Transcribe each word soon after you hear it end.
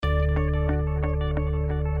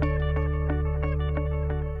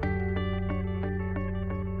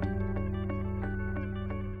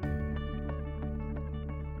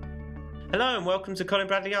Hello and welcome to Colin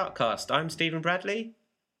Bradley Artcast. I'm Stephen Bradley.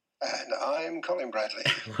 And I'm Colin Bradley.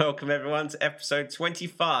 Welcome everyone to episode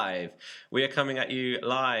 25. We are coming at you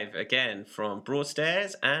live again from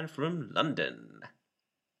Broadstairs and from London.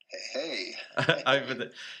 Hey.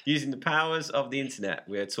 Using the powers of the internet,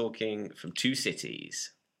 we are talking from two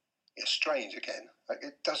cities. It's strange again.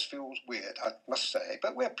 It does feel weird, I must say,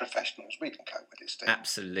 but we're professionals. We can cope with this, Steve.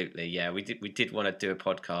 Absolutely, yeah. We did want to do a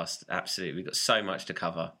podcast. Absolutely, we've got so much to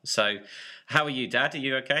cover. So, how are you, Dad? Are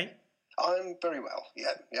you okay? I'm very well.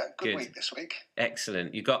 Yeah. Good week this week.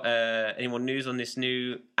 Excellent. You got any more news on this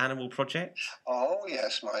new animal project? Oh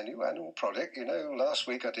yes, my new animal project. You know, last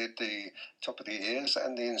week I did the top of the ears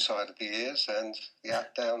and the inside of the ears and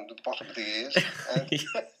down to the bottom of the ears. And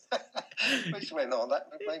which went on. That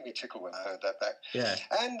made me tickle when I heard that back. Yeah.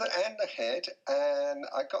 And the head, and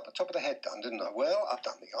I got the top of the head done, didn't I? Well, I've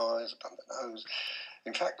done the eyes, I've done the nose.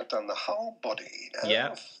 In fact, I've done the whole body now.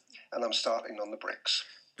 Yeah. And I'm starting on the bricks.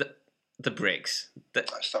 The bricks. I'm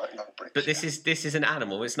starting on the bricks. But this is an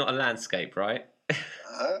animal. It's not a landscape, right?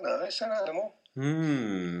 No, it's an animal.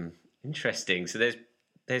 Interesting. So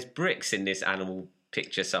there's bricks in this animal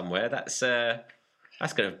picture somewhere. That's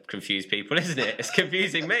going to confuse people, isn't it? It's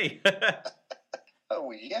confusing me.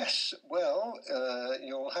 Oh yes. Well,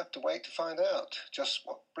 you'll have to wait to find out just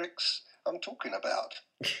what bricks I'm talking about.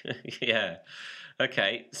 Yeah.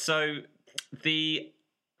 Okay. So the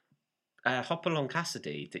Hopalong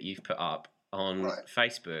Cassidy that you've put up on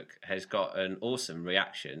Facebook has got an awesome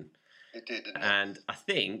reaction. It did, didn't it? And I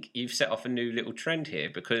think you've set off a new little trend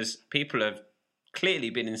here because people have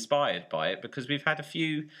clearly been inspired by it because we've had a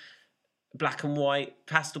few black and white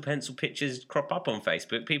pastel pencil pictures crop up on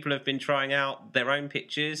Facebook. People have been trying out their own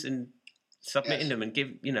pictures and submitting them and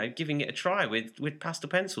giving it a try with pastel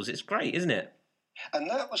pencils. It's great, isn't it? And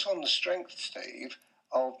that was on the strength, Steve,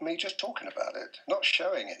 of me just talking about it, not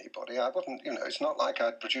showing anybody. I wasn't, it's not like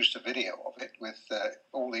I'd produced a video of it with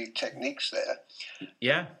all the techniques there.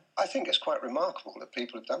 Yeah. I think it's quite remarkable that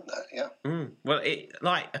people have done that, yeah. Well,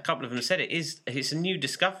 like a couple of them said, it's a new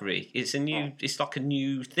discovery. It's like a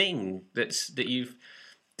new thing that you've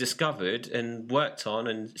discovered and worked on,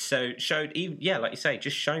 and so showed, like you say,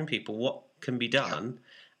 just showing people what can be done.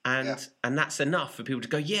 Yeah. And that's enough for people to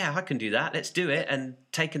go, yeah, I can do that, let's do it, and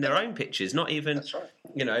taken their own pictures, not even, that's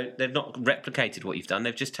right. They've not replicated what you've done,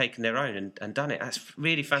 they've just taken their own and done it. That's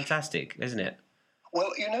really fantastic, isn't it?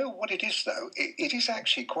 Well, you know what it is, though? It is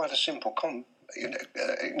actually quite a simple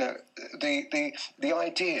the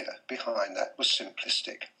idea behind that was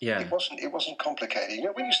simplistic. Yeah. It wasn't complicated.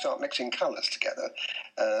 When you start mixing colours together,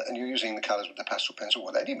 and you're using the colours with the pastel pencil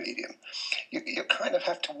or any medium, you kind of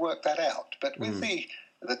have to work that out. But with the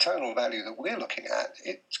tonal value that we're looking at,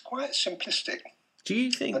 it's quite simplistic. Do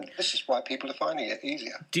you think... And this is why people are finding it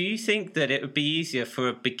easier. Do you think that it would be easier for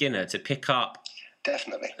a beginner to pick up...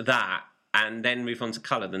 Definitely. ...that and then move on to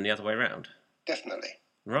colour than the other way around? Definitely.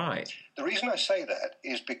 Right. The reason I say that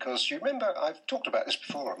is because, you remember, I've talked about this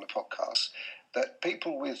before on the podcast, that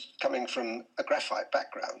people coming from a graphite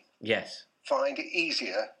background... Yes. ...find it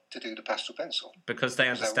easier to do the pastel pencil. Because they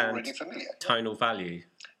understand already familiar. Tonal value.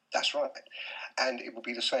 That's right. And it will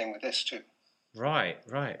be the same with this too. Right.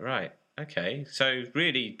 Okay. So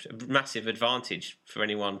really massive advantage for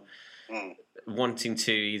anyone wanting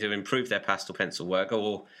to either improve their pastel pencil work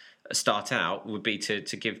or start out would be to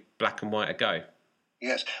give black and white a go.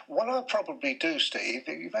 Yes. What I'll probably do, Steve,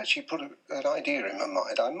 you've actually put an idea in my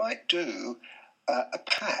mind. I might do a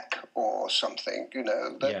pack or something,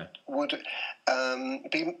 that would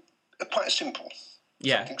be quite simple.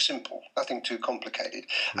 Yeah. Something simple, nothing too complicated.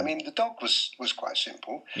 I mean, the dog was quite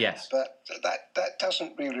simple. Yes. But that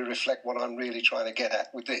doesn't really reflect what I'm really trying to get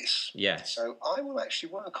at with this. Yes. So I will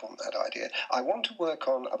actually work on that idea. I want to work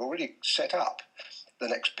on, I've already set up the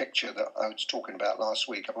next picture that I was talking about last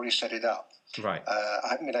week. I've already set it up. Right. I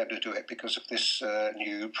haven't been able to do it because of this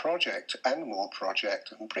new project, animal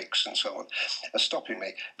project and bricks and so on, are stopping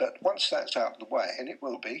me. But once that's out of the way, and it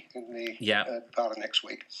will be in the part of next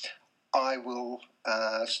week, I will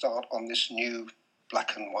start on this new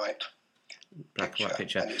black and white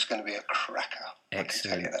picture. And it's going to be a cracker.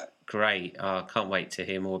 Excellent. I can tell you that. Great. I can't wait to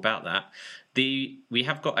hear more about that. We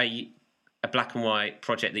have got a black and white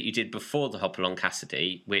project that you did before the Hopalong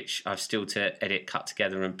Cassidy, which I've still to edit, cut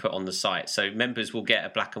together and put on the site. So members will get a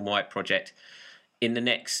black and white project in the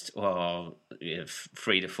next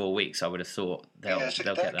 3 to 4 weeks, I would have thought they'll get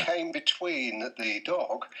that. That came between the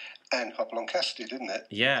dog and Hopalong Cassidy, didn't it?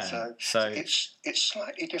 Yeah. So it's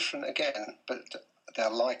slightly different again, but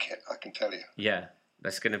they'll like it, I can tell you. Yeah,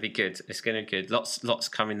 that's going to be good. It's going to be good. Lots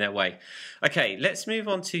coming their way. Okay, let's move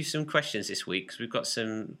on to some questions this week because we've got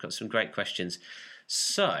some great questions.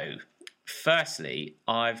 So, Firstly,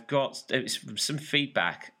 I've got some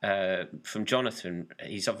feedback from Jonathan.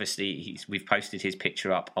 We've posted his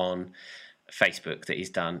picture up on Facebook that he's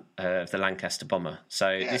done of the Lancaster bomber.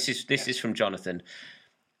 So yes, this is from Jonathan.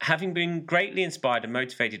 Having been greatly inspired and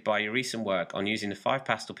motivated by your recent work on using the 5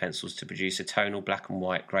 pastel pencils to produce a tonal black and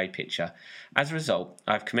white grey picture, as a result,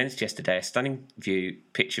 I've commenced yesterday a stunning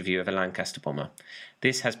picture view of a Lancaster bomber.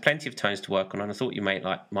 This has plenty of tones to work on, and I thought you may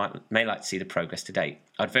like to see the progress to date.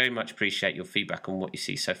 I'd very much appreciate your feedback on what you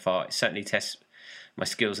see so far. It certainly tests my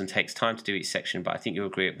skills and takes time to do each section, but I think you'll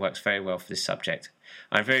agree it works very well for this subject.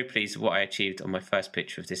 I'm very pleased with what I achieved on my first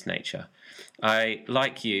picture of this nature. I,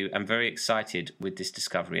 like you, am very excited with this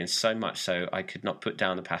discovery, and so much so I could not put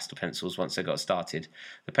down the pastel pencils once I got started.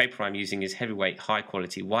 The paper I'm using is heavyweight,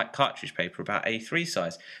 high-quality white cartridge paper, about A3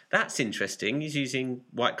 size. That's interesting. He's using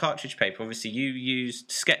white cartridge paper. Obviously, you used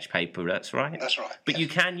sketch paper, that's right? That's right. But yes, you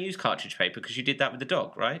can use cartridge paper because you did that with the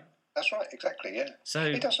dog, right? That's right, exactly, yeah. So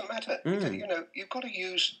it doesn't matter. You know, you've got to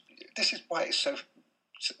use... This is why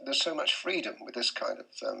there's so much freedom with this kind of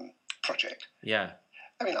project. Yeah.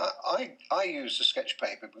 I mean, I used the sketch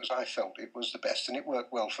paper because I felt it was the best and it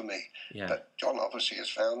worked well for me. Yeah. But John obviously has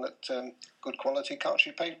found that good quality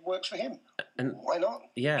cartridge paper works for him. And why not?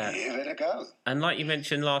 Yeah. Give it a go. And like you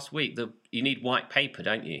mentioned last week, you need white paper,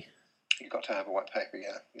 don't you? You've got to have a white paper,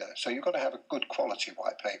 yeah. So you've got to have a good quality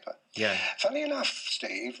white paper. Yeah. Funny enough,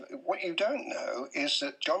 Steve, what you don't know is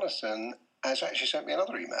that Jonathan has actually sent me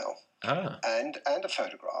another email. And a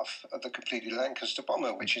photograph of the completed Lancaster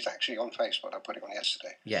bomber, which is actually on Facebook. I put it on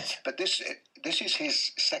yesterday. Yes. But this is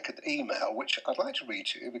his second email, which I'd like to read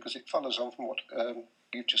to you because it follows on from what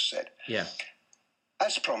you've just said. Yeah.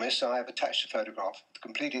 As promised, I have attached a photograph of the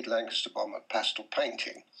completed Lancaster bomber pastel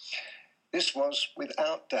painting. This was,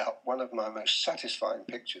 without doubt, one of my most satisfying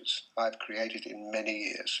pictures I've created in many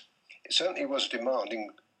years. It certainly was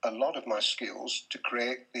demanding a lot of my skills to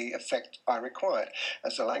create the effect I required.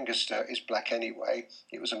 As the Lancaster is black anyway,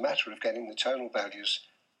 it was a matter of getting the tonal values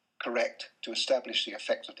correct to establish the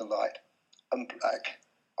effect of the light and black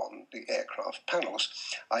on the aircraft panels.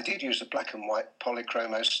 I did use a black and white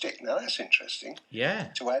polychromo stick. Now that's interesting. Yeah.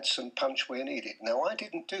 To add some punch where needed. Now I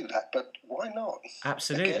didn't do that, but why not?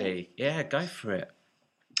 Absolutely. Again, yeah, go for it.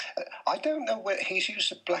 I don't know where he's used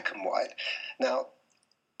the black and white. Now,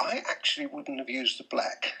 I actually wouldn't have used the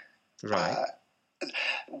black. Right.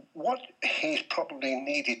 What he probably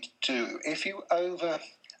needed to do, if you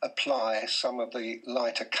over-apply some of the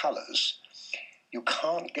lighter colours, you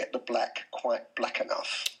can't get the black quite black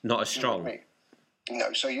enough. Not as strong. You know what I mean?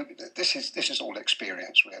 No, so this is all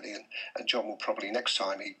experience, really, and John will probably, next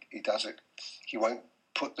time he does it, he won't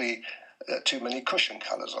put the too many cushion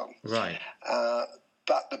colours on. Right.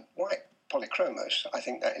 But the white polychromos, I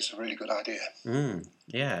think that is a really good idea.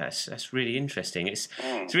 Yeah, that's really interesting. It's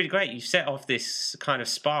really great. You set off this kind of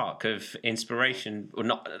spark of inspiration, or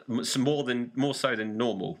not more so than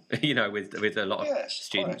normal. You know, with a lot of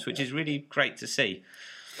students, which is really great to see.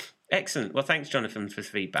 Excellent. Well, thanks, Jonathan, for the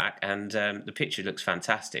feedback. And the picture looks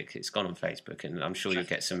fantastic. It's gone on Facebook, and I'm sure you'll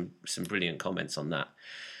get some brilliant comments on that.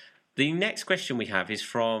 The next question we have is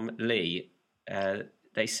from Lee.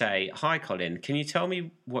 They say, "Hi, Colin. Can you tell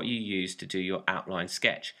me what you use to do your outline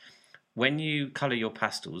sketch? When you colour your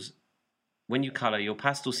pastels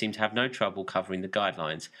seem to have no trouble covering the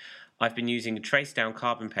guidelines. I've been using a trace down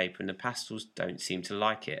carbon paper and the pastels don't seem to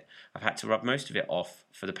like it. I've had to rub most of it off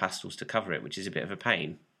for the pastels to cover it, which is a bit of a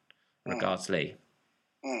pain. Regards, Lee."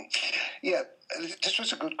 Yeah, this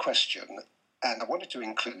was a good question, and I wanted to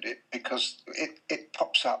include it because it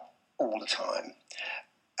pops up all the time.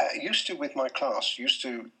 With my class, used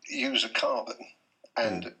to use a carbon,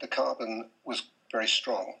 and the carbon was very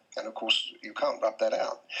strong, and of course you can't rub that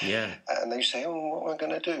out. Yeah. And they say, "Oh, what am I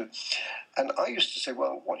going to do?" And I used to say,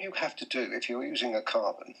 well, what you have to do if you're using a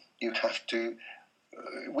carbon, you have to,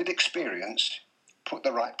 with experience, put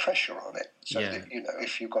the right pressure on it. So that,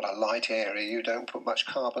 if you've got a light area, you don't put much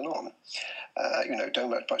carbon on.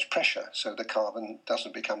 Don't put much pressure so the carbon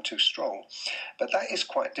doesn't become too strong. But that is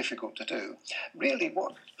quite difficult to do. Really,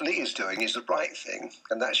 what Lee is doing is the right thing,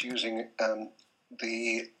 and that's using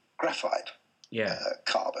the graphite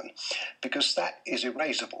carbon, because that is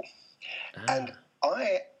erasable. And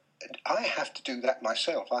I have to do that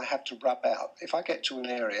myself. I have to rub out. If I get to an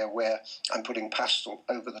area where I'm putting pastel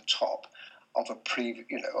over the top of the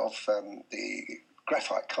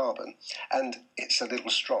graphite carbon, and it's a little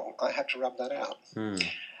strong, I have to rub that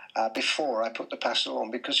out before I put the pastel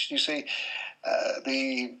on, because you see,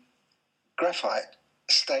 the graphite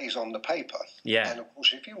stays on the paper. Yeah. And of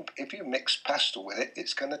course, if you mix pastel with it,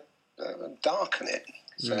 it's going to darken it.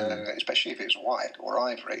 So especially if it's white or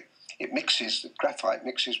ivory, it mixes, the graphite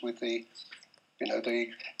mixes with the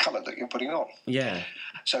colour that you're putting on. Yeah.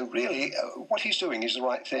 So really, what he's doing is the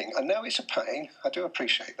right thing. I know it's a pain. I do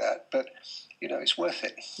appreciate that, but it's worth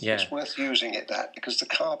it. Yeah. It's worth using because the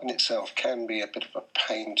carbon itself can be a bit of a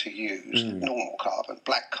pain to use. Normal carbon,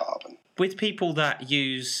 black carbon. With people that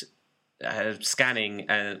use scanning,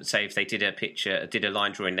 say if they did a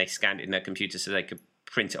line drawing, they scanned it in their computer so they could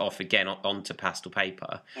print it off again onto pastel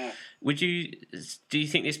paper. Do you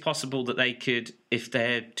think it's possible that they could, if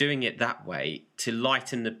they're doing it that way, to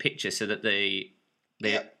lighten the picture so that the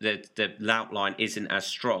outline isn't as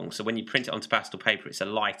strong? So when you print it onto pastel paper, it's a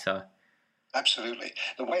lighter. Absolutely.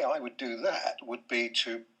 The way I would do that would be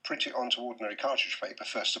to print it onto ordinary cartridge paper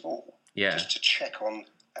first of all, just to check on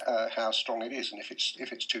how strong it is, and if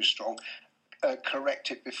it's too strong,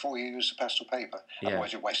 correct it before you use the pastel paper.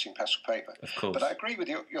 Otherwise, you're wasting pastel paper. Of course. But I agree with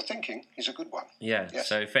you. Your thinking is a good one. Yeah. Yes.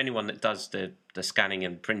 So if anyone that does the scanning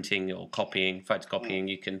and printing or photocopying,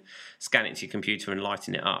 you can scan it to your computer and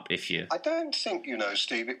lighten it up if you... I don't think,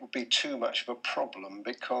 Steve, it would be too much of a problem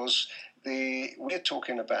because we're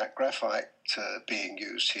talking about graphite being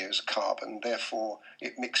used here as a carbon, therefore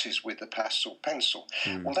it mixes with the pastel pencil.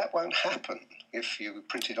 Well, that won't happen if you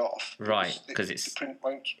print it off. Right, because the print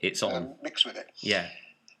won't mix with it. Yeah.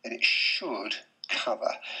 And it should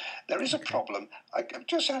cover. There is a problem.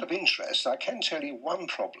 Just out of interest, I can tell you one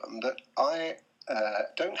problem that I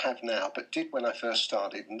don't have now, but did when I first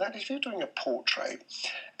started, and that is if you're doing a portrait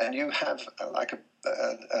and you have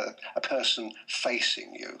a person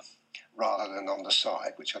facing you rather than on the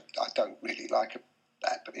side, which I don't really like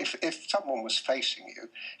that. But if someone was facing you,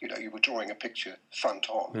 you were drawing a picture front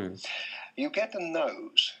on, you get the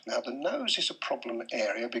nose. Now, the nose is a problem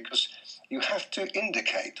area because you have to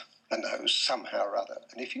indicate a nose somehow or other.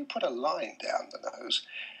 And if you put a line down the nose,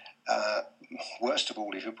 worst of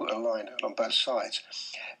all, if you put a line on both sides,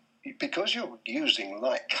 because you're using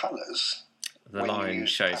light colours, the line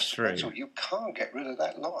shows through. Pencil, you can't get rid of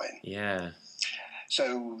that line. Yeah.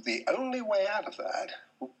 So the only way out of that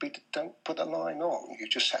would be to don't put a line on. You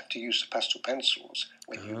just have to use the pastel pencils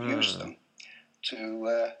when you use them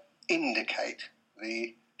to indicate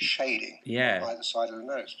the shading on either side of the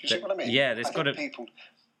nose. Do you see what I mean? Yeah,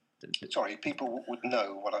 people would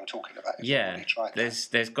know what I'm talking about.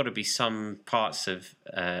 There's got to be some parts of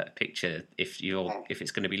a picture if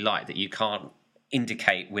it's going to be light that you can't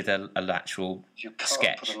indicate with an actual sketch. You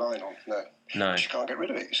can't put a line on, no. But you can't get rid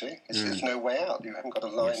of it, you see. There's no way out. You haven't got a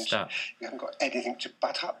line. You haven't got anything to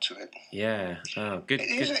butt up to it. Yeah. Oh, good.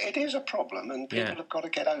 It is a problem, and people have got to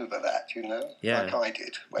get over that, like I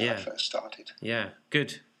did when I first started. Yeah.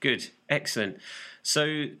 Good. Excellent.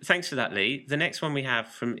 So thanks for that, Lee. The next one we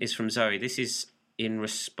have is from Zoe. This is in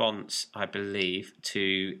response, I believe,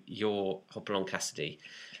 to your Hopalong Cassidy.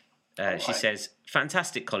 She says,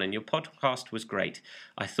 "Fantastic, Colin. Your podcast was great.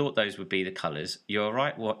 I thought those would be the colours. You're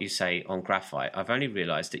right what you say on graphite. I've only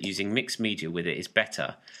realised that using mixed media with it is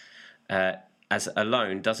better, as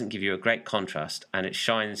alone doesn't give you a great contrast, and it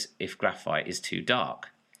shines if graphite is too dark.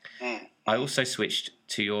 I also switched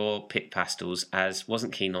to your pick pastels as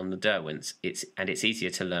wasn't keen on the Derwents. It's easier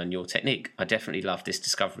to learn your technique. I definitely love this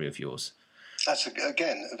discovery of yours." That's,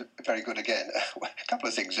 again, very good again. A couple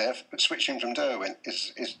of things there. Switching from Derwent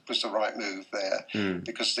was the right move there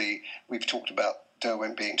because we've talked about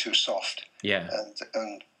Derwent being too soft. Yeah.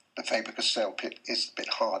 And the Faber-Castell pit is a bit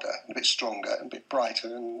harder, a bit stronger, a bit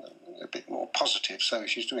brighter and a bit more positive. So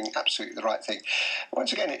she's doing absolutely the right thing.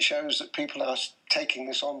 Once again, it shows that people are taking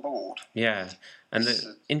this on board. Yeah. And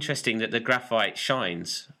interesting that the graphite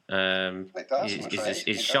shines. It does,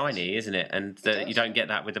 is shiny, isn't it? And you don't get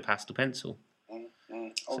that with the pastel pencil.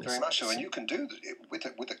 Oh, very much so. And you can do with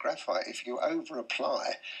the graphite. If you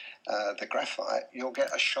over-apply the graphite, you'll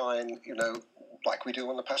get a shine, like we do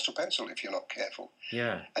on the pastel pencil if you're not careful.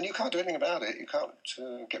 Yeah. And you can't do anything about it. You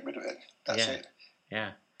can't get rid of it. That's it.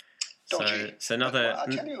 Yeah. Dodgy. So another... I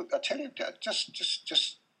tell you,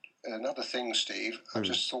 just another thing, Steve, I've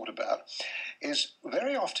just thought about, is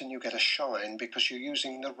very often you get a shine because you're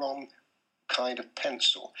using the wrong kind of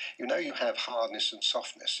pencil. You have hardness and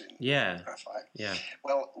softness in graphite. Yeah.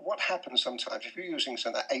 Well, what happens sometimes, if you're using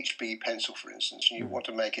some HB pencil, for instance, and you want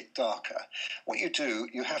to make it darker, what you do,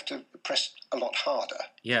 you have to press a lot harder.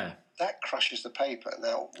 Yeah. That crushes the paper.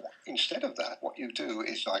 Now, instead of that, what you do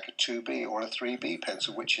is like a 2B or a 3B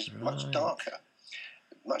pencil, which is much darker,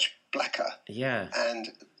 much blacker. Yeah. And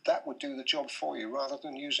that would do the job for you rather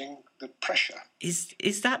than using the pressure.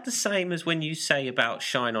 Is that the same as when you say about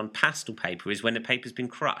shine on pastel paper, is when the paper's been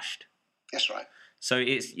crushed? Yes, right. So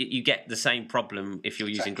you get the same problem if you're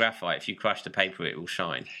using graphite. If you crush the paper, it will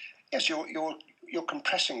shine. Yes, you're you're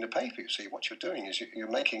compressing the paper. You see, what you're doing is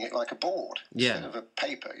you're making it like a board. Instead of a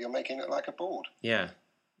paper, you're making it like a board. Yeah.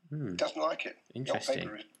 It doesn't like it. Interesting. The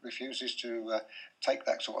old paper refuses to take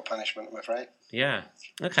that sort of punishment, I'm afraid. Yeah.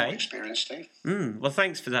 Okay. Your experience, Steve. Well,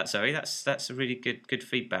 thanks for that, Zoe. That's a really good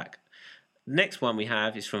feedback. Next one we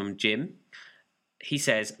have is from Jim. He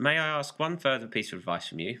says, may I ask one further piece of advice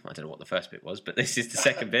from you? I don't know what the first bit was, but this is the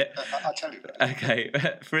second bit. I'll tell you. Okay.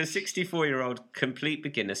 For a 64-year-old complete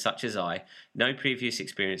beginner such as I, no previous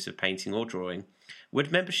experience of painting or drawing,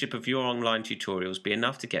 would membership of your online tutorials be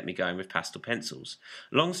enough to get me going with pastel pencils?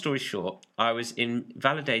 Long story short, I was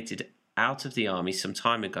invalidated out of the army some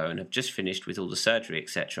time ago and have just finished with all the surgery,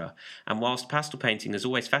 etc. And whilst pastel painting has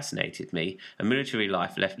always fascinated me, a military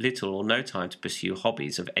life left little or no time to pursue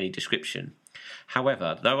hobbies of any description.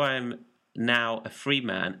 However, though I am now a free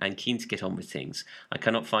man and keen to get on with things, I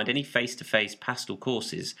cannot find any face-to-face pastel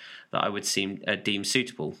courses that I would deem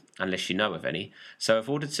suitable, unless you know of any. So I've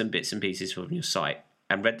ordered some bits and pieces from your site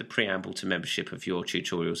and read the preamble to membership of your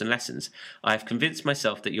tutorials and lessons. I have convinced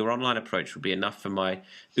myself that your online approach will be enough for my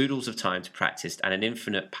oodles of time to practice and an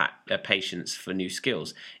infinite patience for new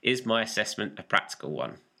skills. Is my assessment a practical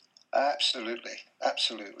one? Absolutely.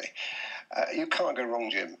 You can't go wrong,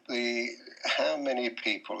 Jim. How many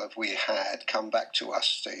people have we had come back to us,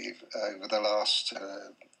 Steve, over the last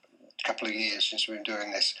couple of years since we've been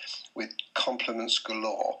doing this, with compliments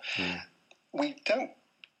galore? We don't.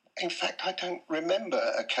 In fact, I don't remember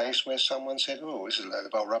a case where someone said, "Oh, this is a load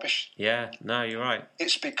of old rubbish." Yeah, no, you're right.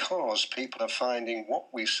 It's because people are finding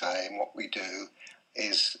what we say and what we do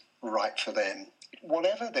is right for them,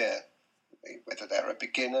 whether they're a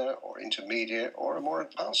beginner or intermediate or a more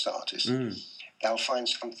advanced artist. They'll find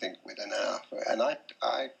something within our... And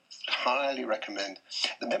I highly recommend...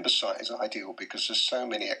 The member site is ideal because there's so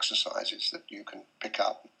many exercises that you can pick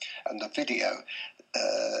up, and the video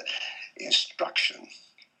instruction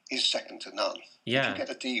is second to none. Yeah. If you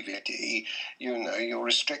get a DVD, you're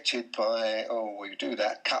restricted by, you do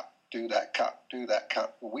that cut, do that cut, do that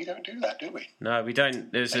cut. Well, we don't do that, do we? No, we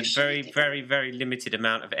don't. There's a very, very, very limited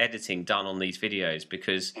amount of editing done on these videos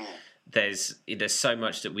because there's so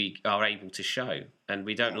much that we are able to show, and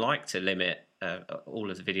we don't like to limit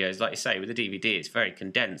all of the videos. Like you say, with the DVD, it's very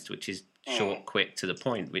condensed, which is short, quick, to the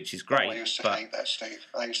point, which is great. I used to hate that, Steve.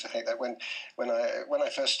 I used to hate that when I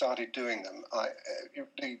first started doing them.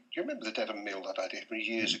 You remember the Dedham Mill that I did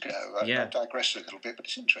years ago? I digress a little bit, but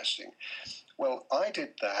it's interesting. Well, I did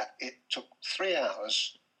that. It took 3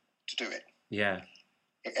 hours to do it. Yeah.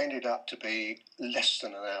 It ended up to be less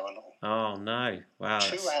than an hour long. Oh no! Wow.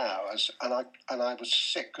 2 hours, and I was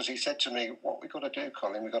sick because he said to me, "What we got to do,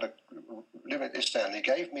 Colin? We got to limit this down." He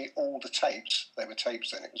gave me all the tapes. They were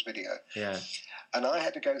tapes then; it was video. Yeah. And I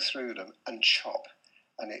had to go through them and chop,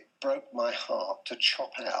 and it broke my heart to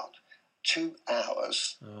chop out 2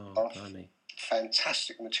 hours of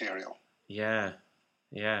fantastic material. Yeah.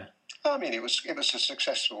 Yeah. I mean, it was a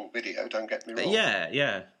successful video. Don't get me wrong.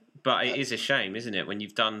 Yeah. But it is a shame, isn't it, when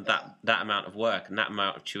you've done that amount of work and that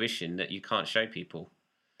amount of tuition that you can't show people.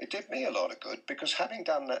 It did me a lot of good because having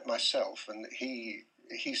done that myself, and he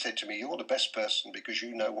said to me, "You're the best person because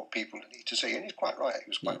you know what people need to see," and he's quite right. He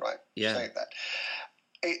was quite right to say that.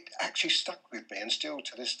 It actually stuck with me, and still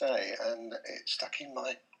to this day, and it stuck in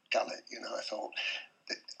my gullet. I thought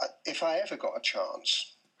that if I ever got a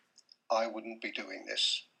chance, I wouldn't be doing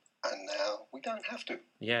this. And now we don't have to.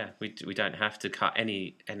 Yeah, we don't have to cut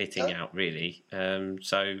anything out really.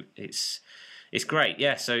 So it's great.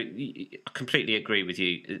 Yeah, so I completely agree with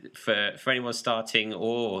you. For anyone starting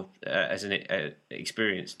or as an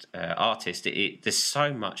experienced artist, there's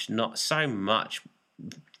so much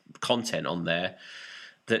content on there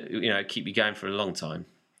that keep you going for a long time.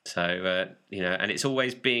 So and it's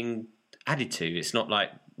always being added to. It's not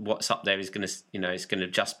like what's up there is going to, it's going to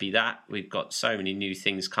just be that. We've got so many new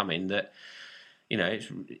things coming that,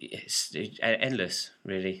 it's endless,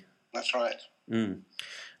 really. That's right.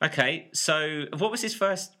 Okay, so what was his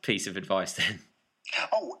first piece of advice then?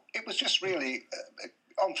 Oh, it was just really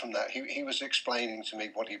on from that. He was explaining to me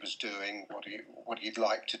what he was doing, what he'd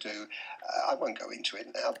like to do. I won't go into it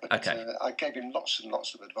now, but I gave him lots and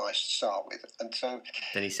lots of advice to start with, and so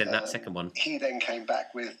then he sent that second one. He then came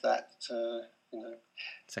back with that.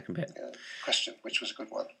 Second bit question, which was a good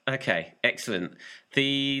one. Okay, excellent.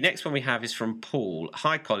 The next one we have is from Paul.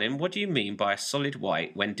 Hi, Colin. What do you mean by a solid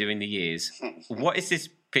white when doing the years? What is this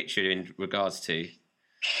picture in regards to?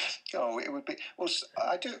 Oh, it would be... Well,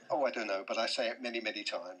 I don't know, but I say it many, many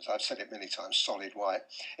times. I've said it many times, solid white.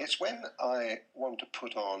 It's when I want to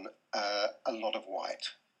put on a lot of white.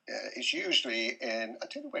 It's usually in, I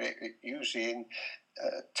don't know where usually in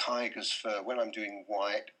tiger's fur when I'm doing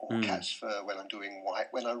white, or cat's fur when I'm doing white,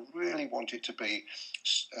 when I really want it to be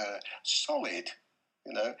solid,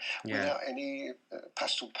 without any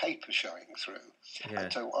pastel paper showing through. Yeah.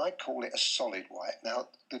 And so I call it a solid white. Now,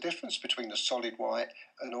 the difference between a solid white,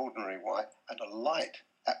 an ordinary white, and a light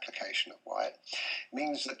application of white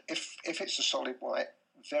means that if it's a solid white,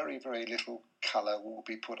 very, very little colour will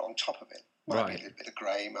be put on top of it. Might be a little bit of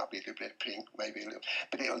grey, might be a little bit of pink, maybe a little,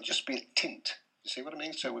 but it'll just be a tint. You see what I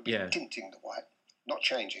mean? So we'll be tinting the white, not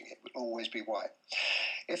changing it. It will always be white.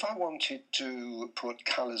 If I wanted to put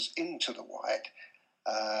colours into the white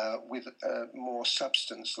with more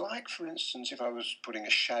substance, like, for instance, if I was putting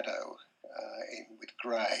a shadow in with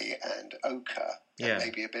grey and ochre and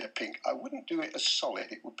maybe a bit of pink, I wouldn't do it as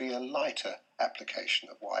solid. It would be a lighter application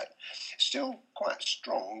of white. Still quite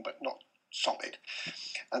strong, but not solid.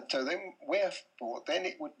 And so then, wherefore, then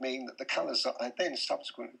it would mean that the colours that I then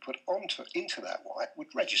subsequently put into that white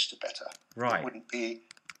would register better. Right. It wouldn't be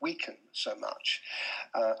weakened so much.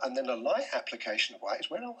 And then a light application of white is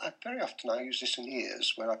where very often I use this in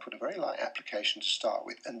ears, where I put a very light application to start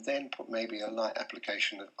with, and then put maybe a light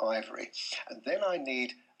application of ivory. And then I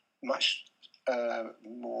need much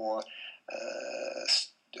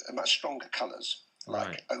much stronger colours,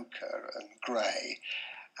 like ochre and grey.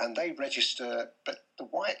 And they register, but the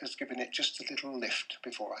white has given it just a little lift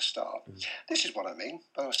before I start. This is what I mean.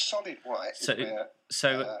 But a solid white.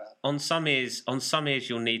 So on some ears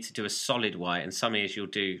you'll need to do a solid white, and some ears you'll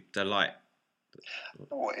do the light.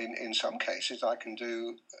 Or in some cases, I can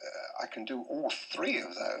do all three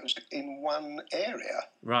of those in one area.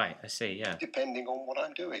 Right, I see. Yeah. Depending on what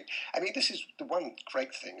I'm doing. I mean, this is the one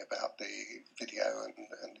great thing about the video and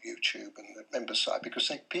YouTube and the member site, because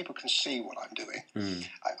people can see what I'm doing.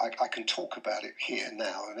 I can talk about it here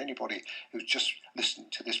now, and anybody who's just listening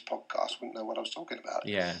to this podcast wouldn't know what I was talking about.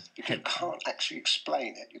 Yeah. Because you can't actually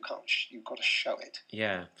explain it. You've got to show it.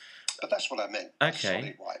 Yeah. But that's what I meant. Okay.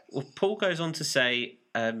 Solid white. Well, Paul goes on to say,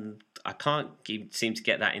 I can't seem to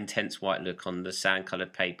get that intense white look on the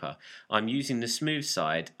sand-coloured paper. I'm using the smooth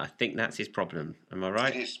side. I think that's his problem. Am I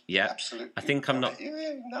right? It is. Yeah. Absolutely. I think I'm not.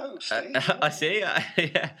 No, Steve. I see. Yeah. You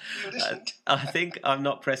listened. I think I'm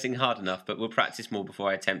not pressing hard enough, but we'll practice more before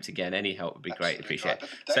I attempt again. Any help would be great. Appreciate it.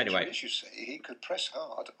 So anyway, as you see, he could press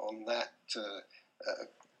hard on that.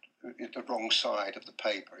 The wrong side of the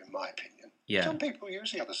paper, in my opinion. Yeah. Some people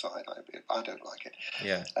use the other side. I don't like it.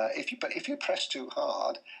 Yeah. If you press too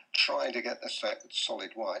hard, trying to get the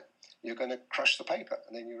solid white, you're going to crush the paper,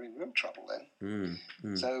 and then you're in real trouble. Then.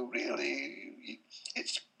 So really,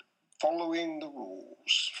 it's following the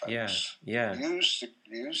rules, folks. Yeah. Use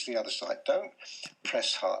the other side. Don't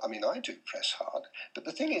press hard. I mean, I do press hard, but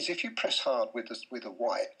the thing is, if you press hard with a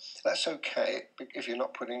white, that's okay if you're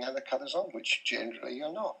not putting other colours on, which generally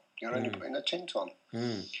you're not. You're only putting a tint on.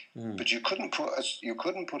 But you couldn't put a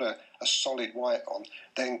solid white on,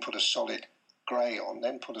 then put a solid grey on,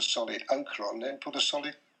 then put a solid ochre on, then put a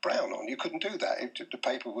solid brown on. You couldn't do that. The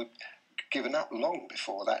paper would given up long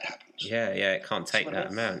before that happens. Yeah, it can't take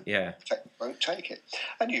that amount. Yeah, won't take it,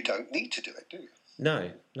 and you don't need to do it, do you?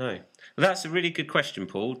 No. Well, that's a really good question,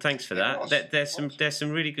 Paul. Thanks for that. There's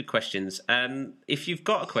some really good questions. If you've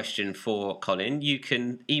got a question for Colin, you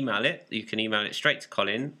can email it. You can email it straight to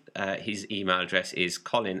Colin. His email address is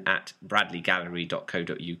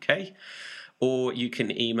colin@bradleygallery.co.uk, or you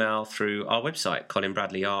can email through our website,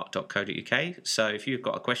 colinbradleyart.co.uk. So if you've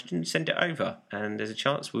got a question, send it over, and there's a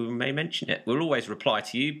chance we may mention it. We'll always reply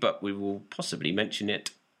to you, but we will possibly mention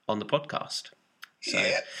it on the podcast. So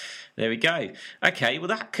there we go. Okay, well,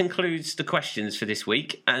 that concludes the questions for this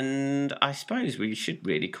week, and I suppose we should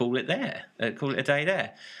really call it there. Call it a day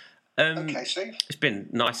there. Okay, Steve. It's been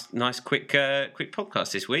nice, quick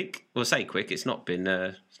podcast this week. Well, say quick. It's not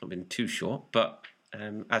been too short, but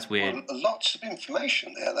lots of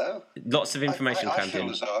information there, though. Lots of information crammed in. I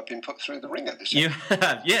feel as though I've been put through the ringer this year. You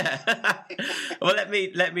have, yeah. Well, let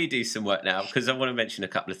me do some work now, because I want to mention a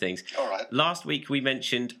couple of things. All right. Last week we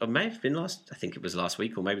mentioned, or may have been I think it was last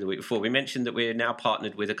week, or maybe the week before, we mentioned that we're now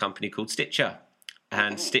partnered with a company called Stitcher.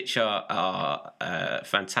 And Stitcher are a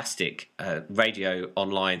fantastic radio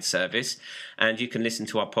online service, and you can listen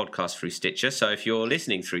to our podcast through Stitcher. So if you're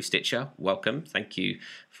listening through Stitcher, welcome. Thank you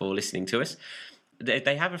for listening to us.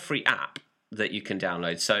 They have a free app that you can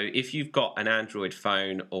download. So if you've got an Android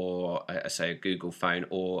phone, or say a Google phone,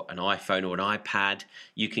 or an iPhone or an iPad,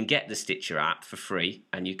 you can get the Stitcher app for free,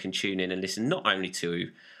 and you can tune in and listen not only to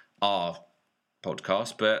our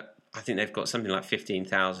podcast, but I think they've got something like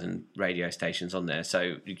 15,000 radio stations on there,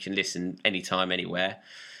 so you can listen anytime, anywhere.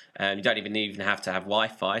 You don't even have to have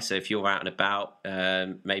Wi-Fi. So if you're out and about,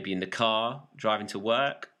 maybe in the car driving to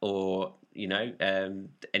work, or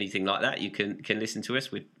anything like that, you can listen to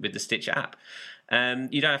us with the Stitcher app.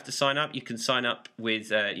 You don't have to sign up. You can sign up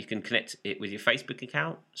with. You can connect it with your Facebook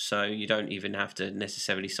account, so you don't even have to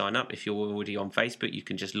necessarily sign up. If you're already on Facebook, you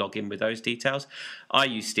can just log in with those details. I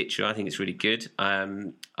use Stitcher. I think it's really good. I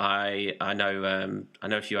know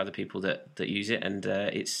a few other people that use it, and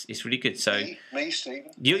it's really good. So me,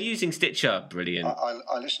 Stephen. You're using Stitcher. Brilliant.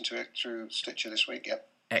 I listened to it through Stitcher this week. Yep.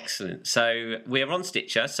 Excellent. So we're on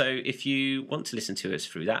Stitcher. So if you want to listen to us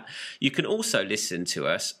through that, you can also listen to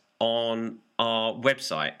us on our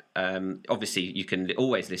website. Obviously, you can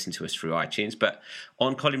always listen to us through iTunes, but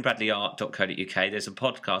on colinbradleyart.co.uk, there's a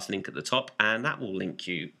podcast link at the top, and that will link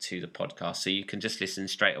you to the podcast. So you can just listen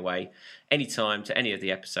straight away, anytime, to any of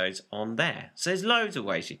the episodes on there. So there's loads of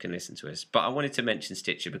ways you can listen to us. But I wanted to mention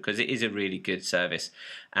Stitcher because it is a really good service,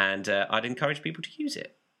 and I'd encourage people to use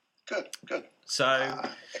it. Good. So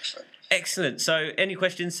excellent. So any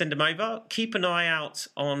questions, send them over. Keep an eye out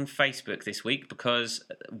on Facebook this week because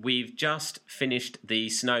we've just finished the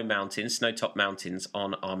Snowtop Mountains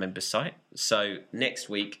on our members site. So next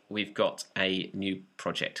week we've got a new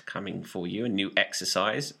project coming for you, a new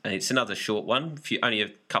exercise. And it's another short one, only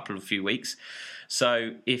a few weeks.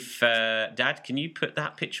 So if Dad, can you put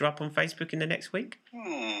that picture up on Facebook in the next week?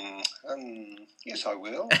 Yes, I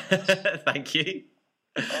will. Thank you.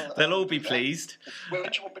 They'll all be pleased. Where do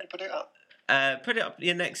you want me to put it up? Put it up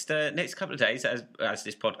in the next couple of days as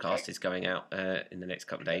this podcast is going out in the next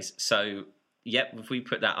couple of days. So, if we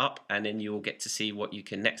put that up, and then you'll get to see what you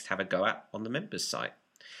can next have a go at on the members site.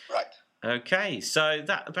 Right. Okay, so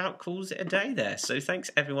that about calls it a day there. So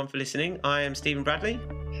thanks everyone for listening. I am Stephen Bradley.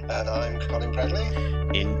 And I'm Colin Bradley.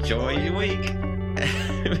 Enjoy your week.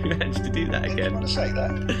 We managed to do that again. I want to say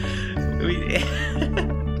that.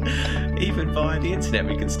 Even via the internet,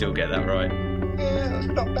 we can still get that right. Yeah, that's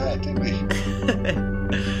not bad, did we?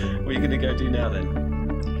 What are you going to go do now, then?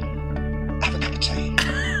 Have a cup of tea.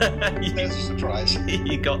 There's a surprise.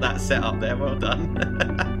 You got that set up there. Well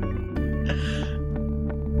done.